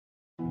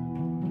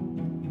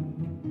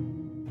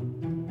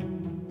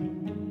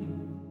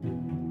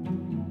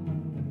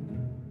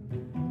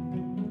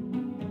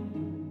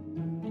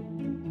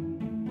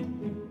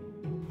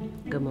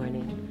Good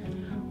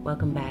morning.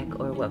 Welcome back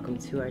or welcome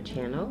to our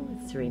channel.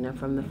 It's Serena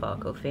from the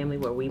TheFALLCoFamily,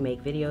 where we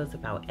make videos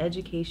about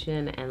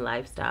education and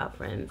lifestyle.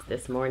 Friends,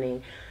 this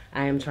morning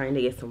I am trying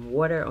to get some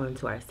water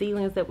onto our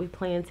seedlings that we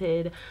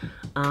planted.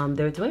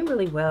 They're doing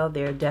really well.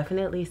 They're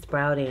definitely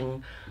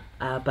sprouting,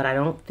 but I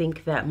don't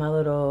think that my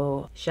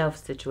little shelf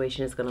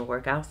situation is going to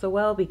work out so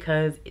well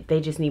because they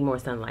just need more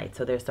sunlight.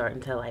 So they're starting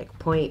to like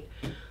point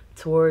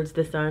towards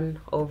the sun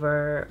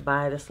over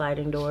by the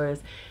sliding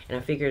doors, and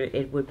I figured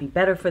it would be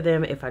better for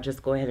them if I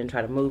just go ahead and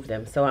try to move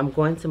them. So I'm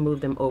going to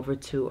move them over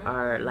to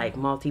our like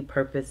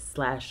multi-purpose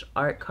 /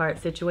 art cart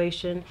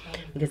situation,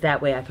 because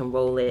that way I can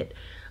roll it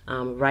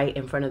right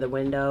in front of the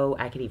window.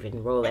 I could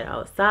even roll it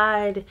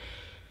outside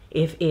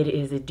if it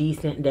is a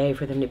decent day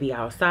for them to be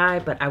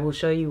outside, but I will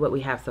show you what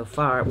we have so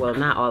far. Well,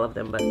 not all of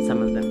them, but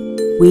some of them.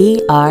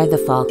 We are the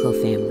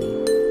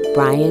TheFALLCoFamily.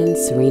 Brian,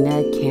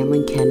 Serena,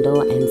 Cameron,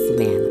 Kendall, and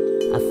Savannah.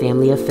 A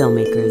family of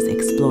filmmakers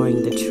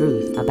exploring the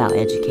truth about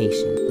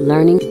education,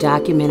 learning to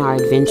document our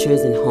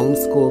adventures in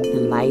homeschool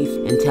and life,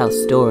 and tell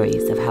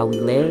stories of how we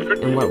live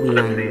and what we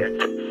learn.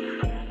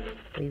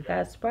 We've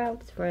got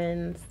sprouts,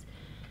 friends.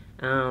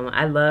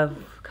 I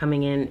love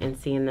coming in and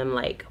seeing them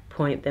like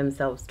point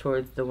themselves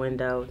towards the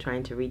window,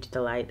 trying to reach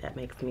the light. That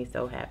makes me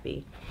so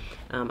happy.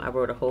 I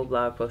wrote a whole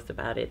blog post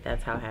about it.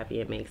 That's how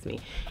happy it makes me.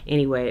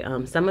 Anyway,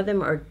 some of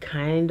them are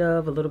kind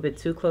of a little bit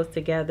too close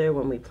together.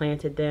 When we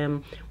planted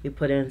them, we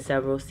put in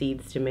several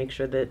seeds to make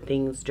sure that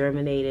things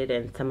germinated,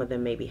 and some of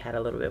them maybe had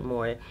a little bit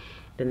more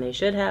than they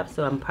should have.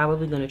 So I'm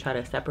probably going to try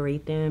to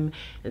separate them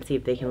and see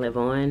if they can live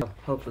on.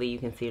 Hopefully you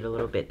can see it a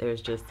little bit.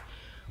 There's just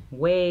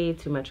way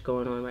too much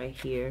going on right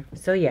here.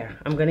 So yeah,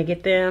 I'm gonna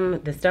get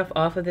the stuff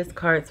off of this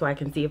cart so I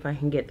can see if I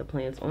can get the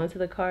plants onto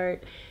the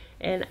cart,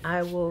 and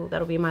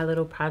that'll be my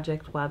little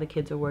project while the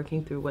kids are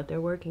working through what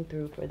they're working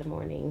through for the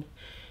morning,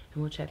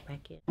 and we'll check back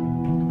in.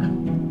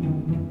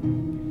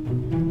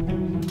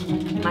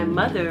 My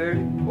mother,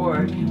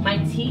 or my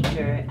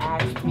teacher,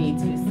 asked me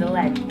to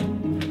select.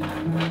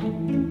 My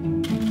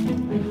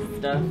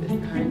stuff is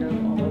kind of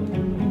all over the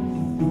place.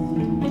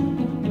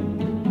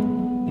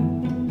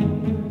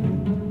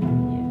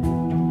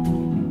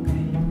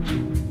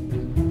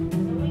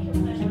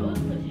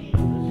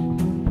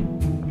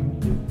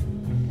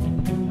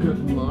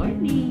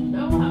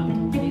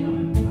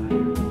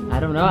 I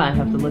don't know. I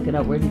have to look it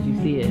up. Where did you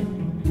see it?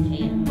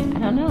 I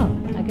don't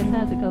know. I guess I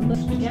have to go look.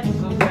 Yeah,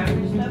 go grab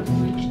your stuff.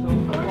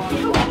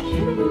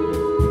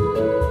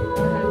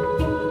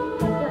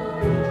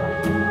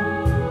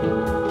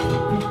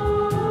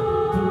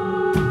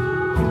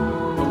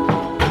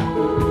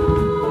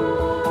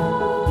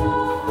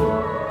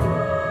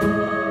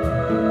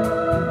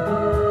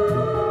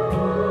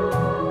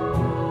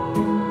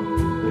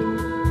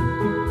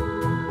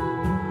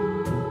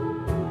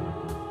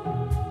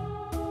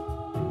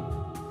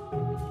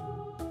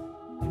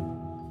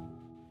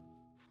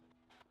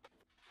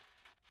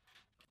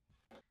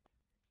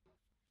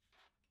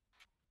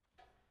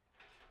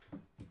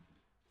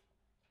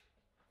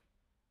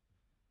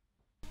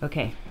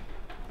 Okay,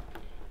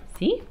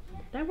 see,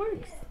 that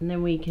works. And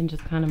then we can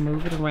just kind of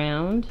move it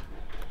around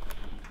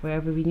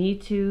wherever we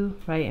need to,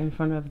 right in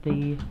front of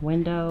the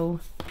window.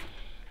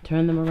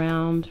 Turn them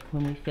around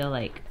when we feel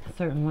like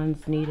certain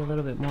ones need a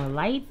little bit more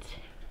light.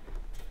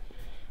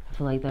 I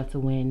feel like that's a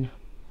win.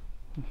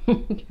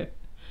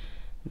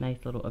 Nice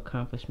little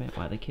accomplishment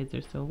while the kids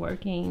are still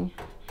working.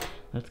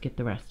 Let's get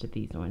the rest of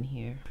these on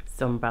here.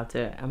 So I'm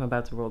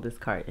about to roll this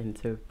cart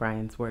into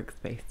Brian's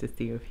workspace to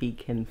see if he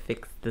can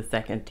fix the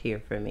second tier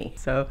for me.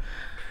 So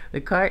the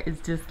cart is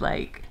just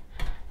like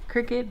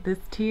crooked. This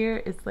tier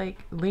is like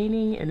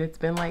leaning, and it's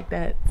been like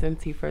that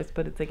since he first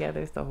put it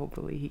together. So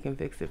hopefully he can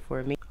fix it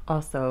for me.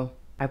 Also,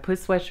 I put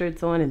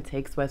sweatshirts on and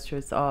take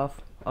sweatshirts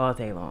off all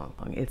day long.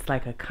 It's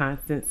like a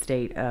constant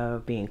state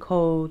of being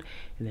cold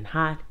and then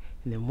hot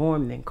and then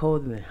warm and then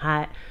cold and then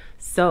hot.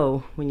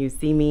 So when you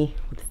see me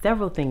with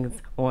several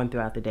things on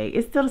throughout the day,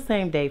 it's still the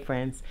same day,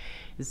 friends.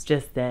 It's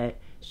just that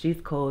she's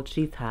cold,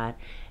 she's hot,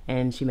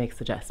 and she makes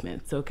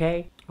adjustments,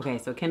 okay? Okay,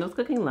 so Kendall's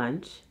cooking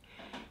lunch,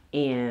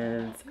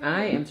 and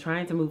I am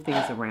trying to move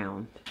things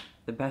around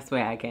the best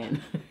way I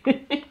can.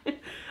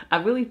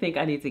 I really think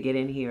I need to get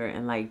in here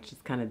and like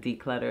just kind of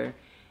declutter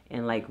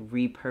and like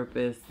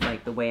repurpose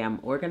like the way I'm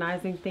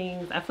organizing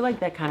things. I feel like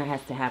that kind of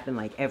has to happen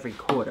like every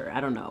quarter. I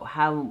don't know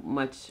how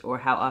much or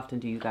how often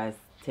do you guys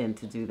tend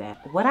to do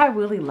that. What I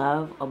really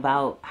love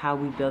about how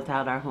we built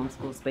out our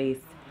homeschool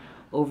space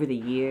over the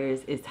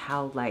years is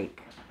how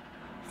like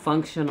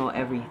functional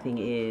everything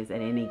is at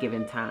any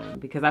given time,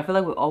 because I feel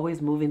like we're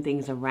always moving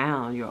things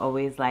around. You're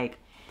always like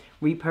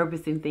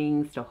repurposing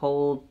things to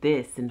hold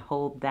this and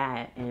hold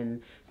that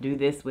and do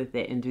this with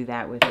it and do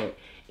that with it.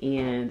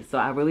 And so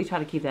I really try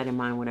to keep that in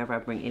mind whenever I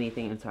bring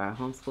anything into our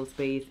homeschool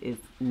space, is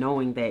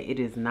knowing that it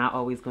is not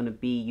always going to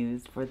be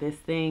used for this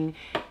thing,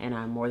 and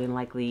I'm more than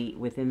likely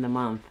within the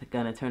month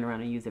gonna turn around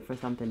and use it for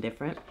something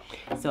different.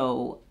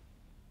 So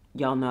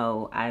y'all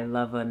know I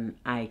love an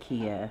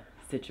IKEA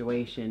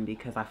situation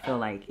because I feel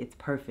like it's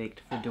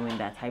perfect for doing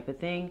that type of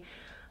thing.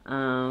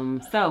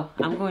 So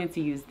I'm going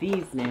to use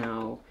these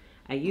now.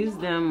 I use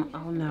them,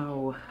 oh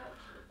no.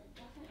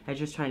 I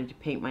just trying to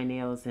paint my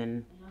nails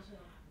and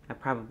I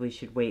probably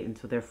should wait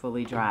until they're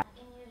fully dry.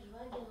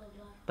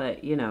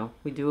 But you know,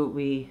 we do what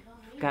we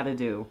gotta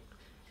do.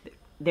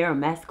 They're a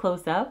mess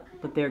close up,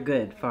 but they're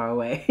good far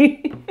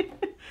away.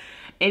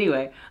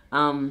 Anyway,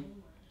 I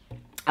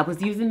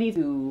was using these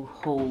to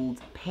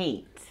hold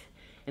paint.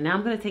 And now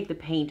I'm gonna take the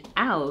paint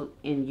out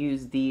and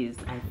use these,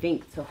 I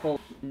think, to hold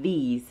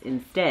these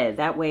instead.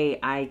 That way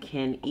I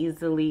can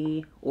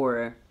easily,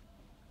 or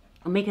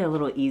I'll make it a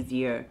little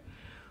easier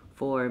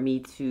for me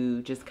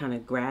to just kind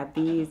of grab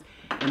these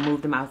and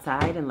move them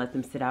outside and let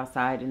them sit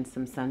outside in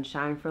some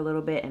sunshine for a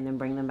little bit and then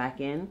bring them back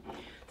in.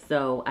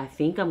 So I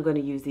think I'm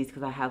gonna use these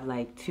because I have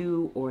like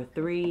 2 or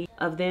 3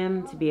 of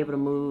them to be able to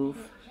move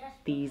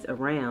these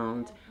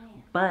around.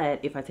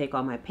 But if I take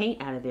all my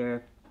paint out of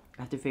there,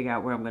 I have to figure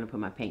out where I'm gonna put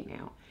my paint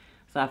now.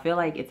 So I feel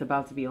like it's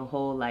about to be a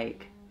whole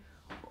like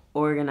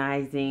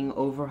organizing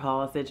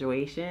overhaul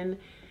situation,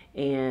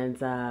 and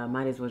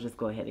might as well just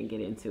go ahead and get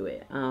into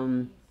it.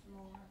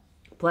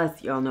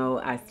 Plus, y'all know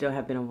I still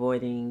have been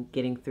avoiding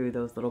getting through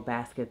those little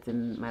baskets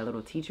in my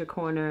little teacher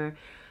corner.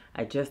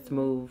 I just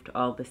moved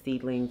all the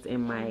seedlings in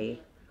my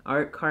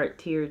art cart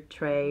tier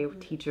tray,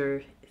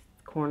 teacher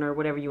corner,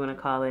 whatever you want to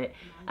call it.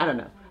 I don't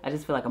know. I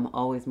just feel like I'm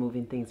always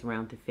moving things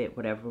around to fit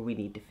whatever we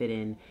need to fit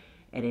in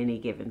at any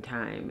given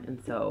time.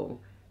 And so,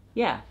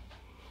 yeah,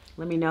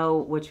 let me know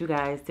what you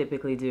guys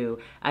typically do.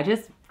 I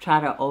just try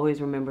to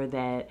always remember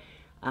that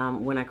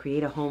when I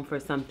create a home for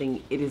something,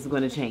 it is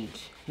going to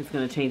change. It's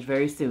going to change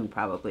very soon,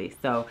 probably.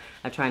 So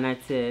I try not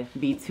to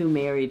be too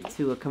married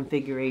to a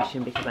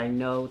configuration because I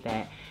know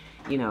that,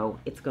 you know,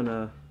 it's going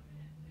to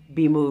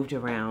be moved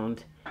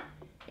around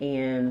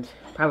and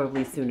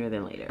probably sooner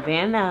than later.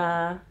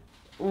 Vanna,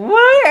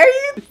 what are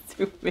you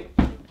doing?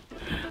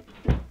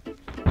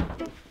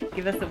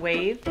 Give us a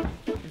wave.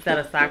 Is that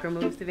a soccer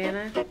move,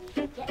 Savannah? Yep.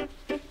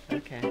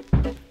 Okay.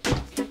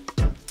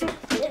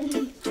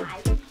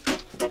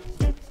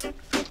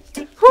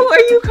 Who are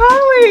you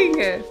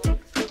calling?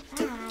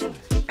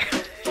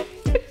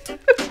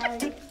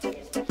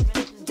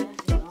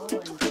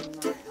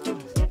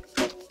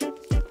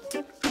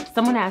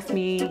 Someone asked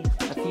me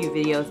a few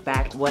videos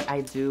back what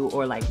I do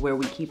or like where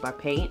we keep our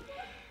paint.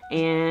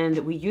 And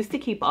we used to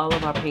keep all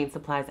of our paint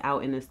supplies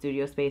out in the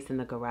studio space in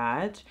the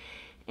garage.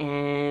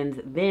 And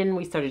then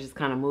we started just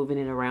kind of moving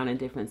it around in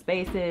different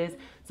spaces.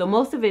 So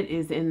most of it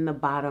is in the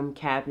bottom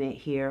cabinet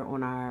here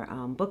on our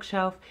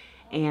bookshelf.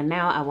 And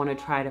now I want to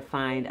try to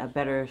find a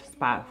better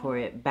spot for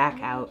it back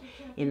out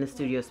in the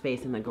studio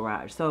space in the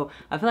garage. So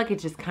I feel like it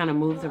just kind of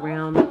moves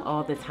around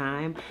all the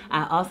time.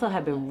 I also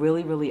have been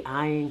really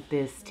eyeing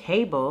this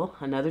table,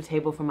 another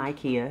table from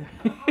IKEA.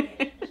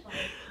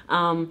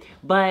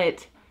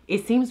 But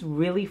it seems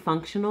really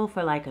functional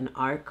for like an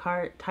art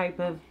cart type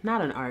of,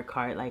 not an art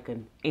cart, like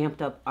an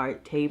amped up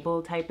art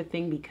table type of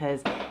thing,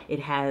 because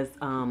it has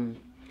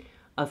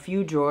a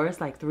few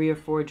drawers, like 3 or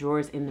 4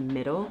 drawers in the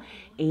middle,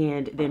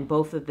 and then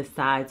both of the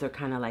sides are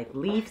kind of like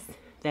leaves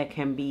that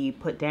can be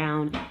put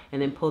down and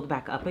then pulled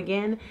back up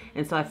again.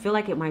 And so I feel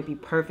like it might be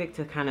perfect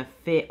to kind of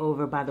fit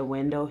over by the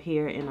window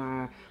here in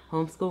our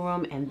homeschool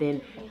room and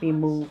then be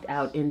moved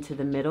out into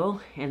the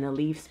middle and the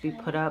leaves be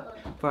put up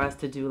for us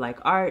to do like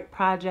art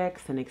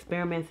projects and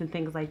experiments and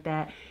things like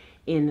that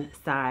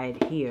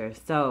inside here.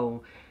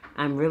 So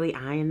I'm really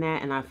eyeing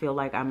that, and I feel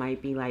like I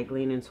might be like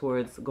leaning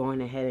towards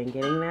going ahead and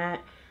getting that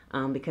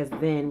because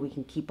then we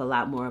can keep a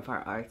lot more of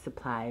our art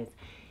supplies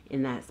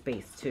in that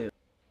space too.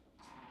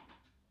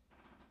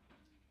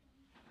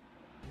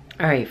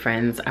 All right,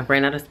 friends, I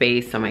ran out of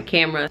space on my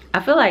camera. I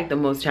feel like the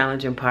most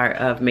challenging part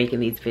of making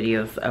these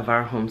videos of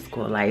our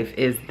homeschool life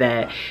is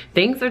that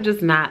things are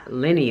just not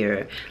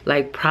linear.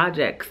 Like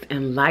projects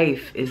and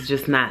life is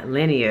just not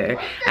linear.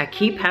 I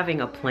keep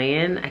having a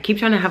plan. I keep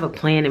trying to have a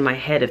plan in my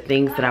head of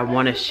things that I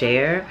want to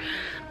share.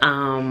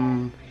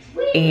 And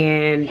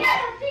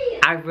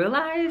I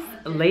realized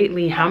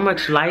lately how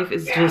much life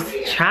is just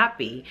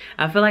choppy.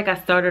 I feel like I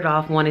started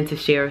off wanting to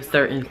share a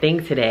certain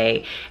thing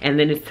today, and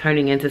then it's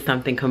turning into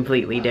something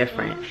completely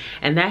different.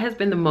 And that has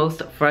been the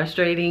most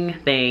frustrating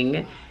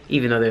thing,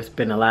 even though there's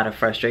been a lot of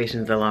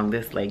frustrations along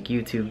this like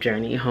YouTube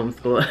journey,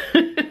 homeschool.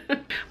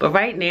 But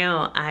right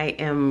now I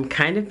am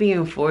kind of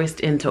being forced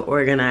into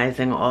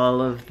organizing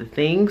all of the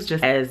things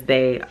just as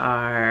they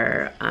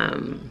are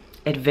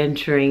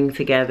adventuring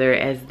together,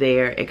 as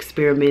they're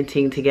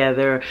experimenting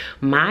together.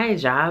 My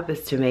job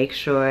is to make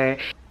sure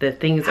that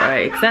things are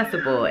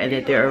accessible and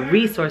that there are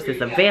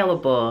resources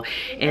available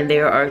and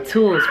there are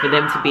tools for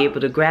them to be able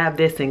to grab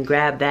this and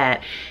grab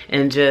that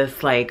and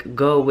just like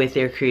go with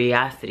their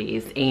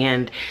curiosities.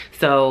 And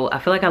so I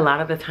feel like a lot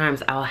of the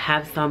times I'll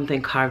have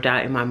something carved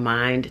out in my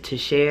mind to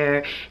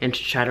share and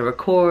to try to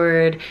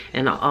record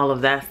and all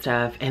of that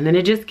stuff, and then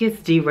it just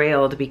gets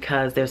derailed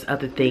because there's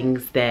other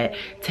things that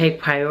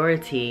take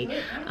priority,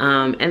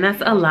 and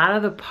that's a lot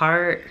of the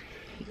part,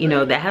 you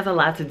know, that has a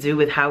lot to do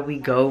with how we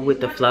go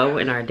with the flow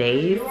in our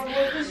days.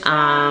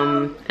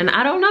 And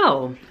I don't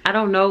know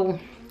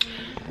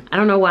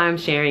why I'm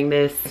sharing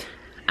this.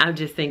 I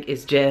just think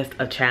it's just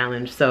a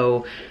challenge.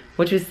 So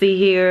what you see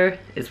here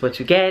is what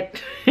you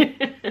get.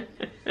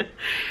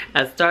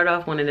 I start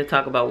off wanting to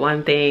talk about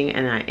one thing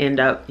and I end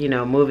up, you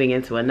know, moving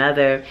into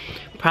another.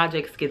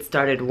 Projects get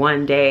started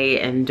one day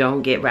and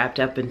don't get wrapped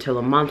up until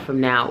a month from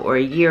now or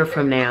a year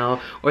from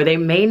now, or they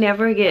may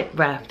never get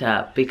wrapped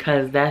up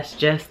because that's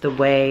just the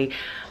way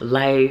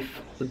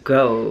life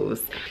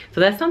goes. So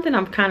that's something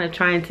I'm kind of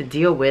trying to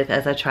deal with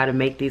as I try to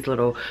make these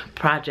little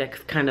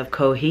projects kind of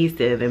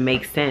cohesive and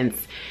make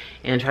sense,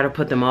 and try to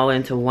put them all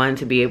into one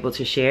to be able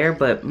to share.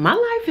 But my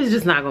life is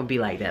just not gonna be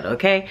like that,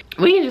 okay?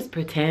 We can just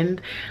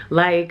pretend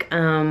like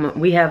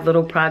we have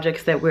little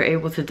projects that we're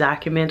able to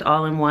document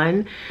all in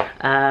one,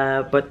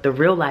 but the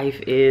real life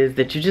is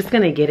that you're just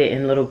gonna get it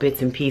in little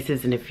bits and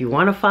pieces, and if you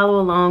wanna follow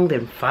along,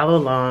 then follow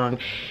along.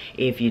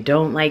 If you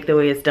don't like the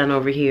way it's done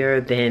over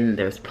here, then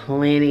there's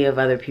plenty of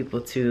other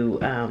people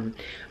to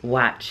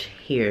watch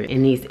here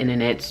in these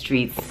internet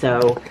streets.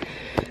 So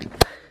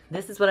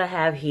this is what I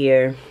have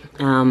here.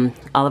 All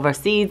of our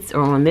seeds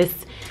are on this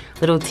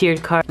little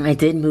tiered card. I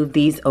did move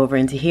these over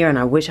into here, and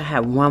I wish I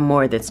had one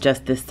more that's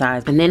just this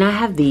size. And then I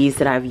have these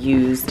that I've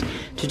used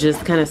to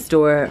just kind of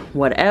store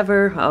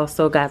whatever. I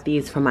also got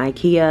these from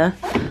IKEA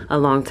a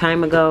long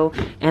time ago,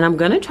 and I'm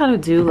gonna try to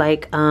do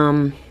like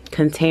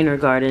container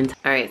gardens.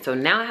 All right, so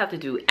now I have to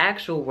do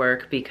actual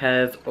work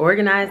because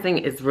organizing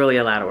is really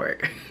a lot of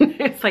work.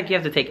 It's like you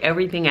have to take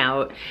everything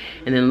out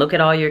and then look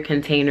at all your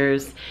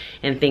containers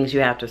and things you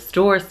have to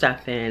store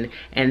stuff in,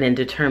 and then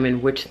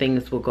determine which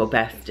things will go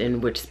best in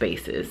which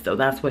spaces. So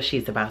that's what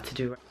she's about to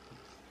do.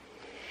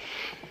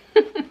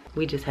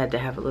 We just had to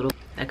have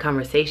a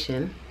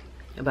conversation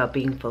about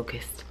being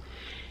focused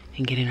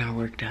and getting our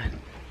work done.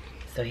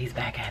 So he's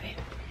back at it.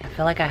 I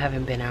feel like I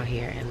haven't been out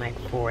here in like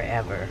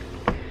forever.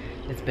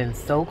 It's been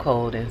so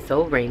cold and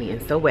so rainy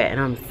and so wet, and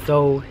I'm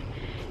so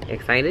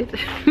excited.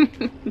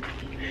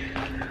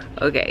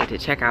 Okay, to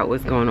check out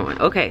what's going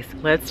on. Okay, so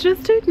let's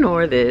just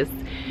ignore this.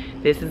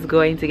 This is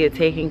going to get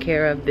taken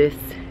care of this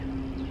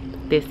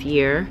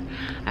year.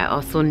 I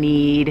also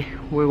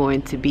we're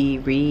going to be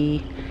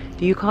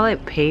do you call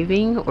it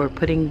paving or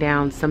putting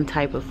down some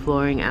type of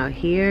flooring out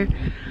here?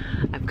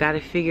 I've got to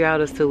figure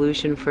out a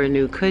solution for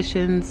new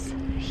cushions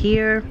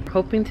here.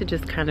 Hoping to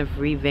just kind of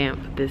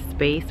revamp this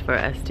space for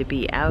us to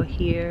be out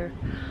here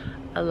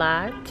a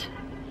lot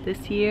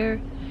this year.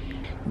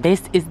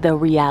 This is the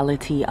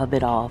reality of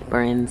it all,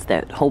 friends,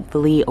 that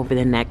hopefully over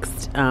the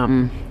next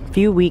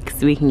few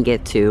weeks we can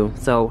get to.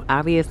 So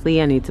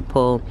obviously I need to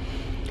pull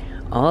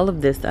all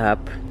of this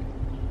up,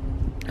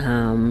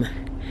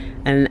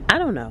 and I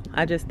don't know,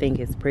 I just think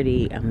it's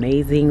pretty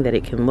amazing that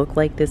it can look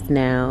like this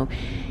now,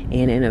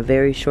 and in a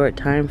very short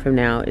time from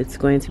now it's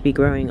going to be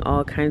growing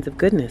all kinds of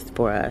goodness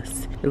for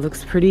us. It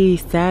looks pretty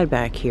sad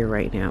back here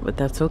right now, but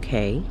that's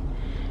okay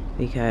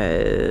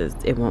because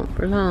it won't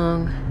for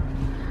long.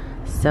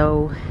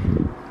 So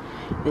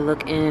we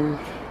look in.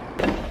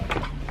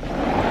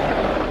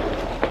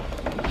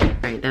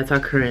 Alright, that's our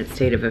current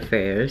state of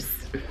affairs.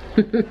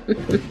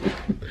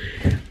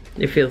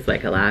 It feels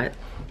like a lot.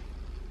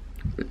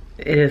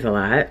 It is a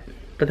lot,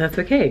 but that's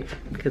okay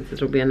because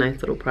it'll be a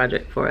nice little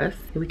project for us.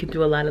 We can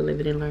do a lot of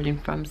living and learning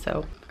from.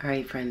 So all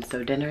right, friends,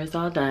 so dinner is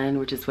all done.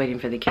 We're just waiting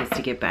for the kids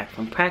to get back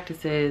from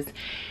practices,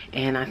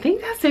 and I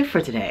think that's it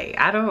for today.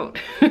 I don't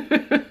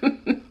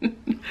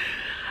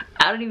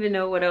even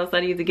know what else I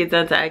need to get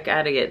done. I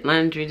gotta get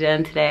laundry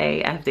done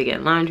today. I have to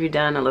get laundry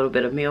done, a little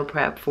bit of meal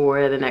prep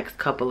for the next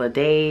couple of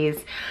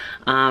days.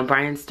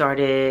 Brian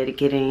started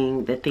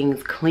getting the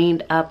things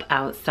cleaned up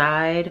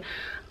outside.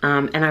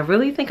 And I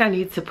really think I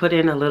need to put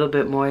in a little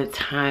bit more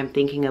time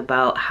thinking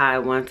about how I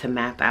want to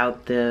map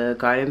out the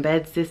garden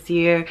beds this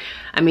year.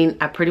 I mean,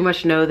 I pretty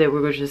much know that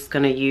we were just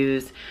gonna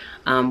use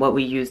what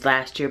we used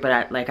last year,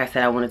 but like I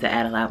said, I wanted to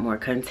add a lot more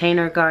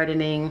container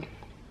gardening,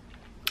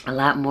 a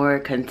lot more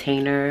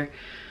container,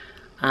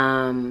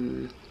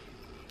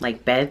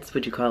 like beds.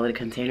 Would you call it a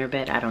container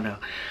bed? I don't know.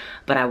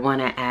 But I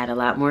want to add a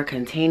lot more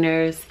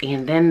containers.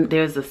 And then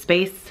there's a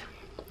space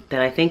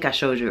that I think I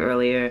showed you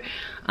earlier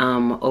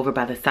over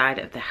by the side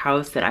of the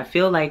house that I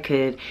feel like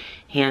could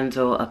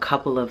handle a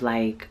couple of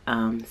like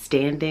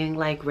standing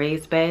like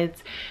raised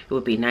beds. It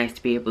would be nice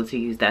to be able to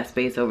use that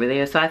space over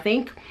there. So I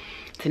think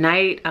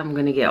tonight I'm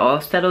gonna get all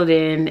settled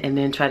in and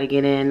then try to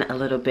get in a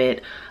little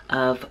bit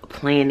of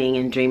planning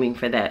and dreaming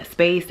for that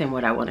space and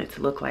what I want it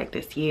to look like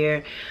this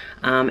year.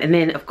 And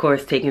then of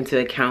course take into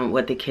account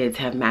what the kids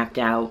have mapped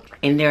out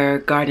in their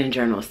garden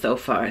journals so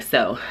far.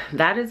 So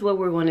that is what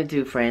we're gonna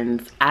do,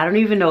 friends. I don't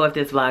even know if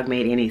this vlog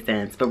made any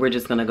sense, but we're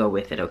just gonna go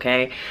with it,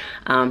 okay?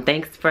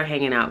 Thanks for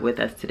hanging out with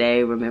us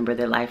today. Remember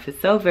that life is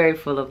so very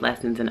full of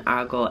lessons, and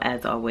our goal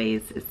as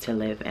always is to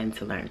live and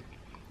to learn.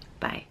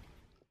 Bye.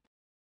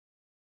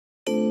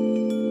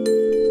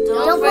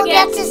 Don't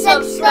forget to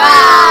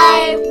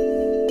subscribe.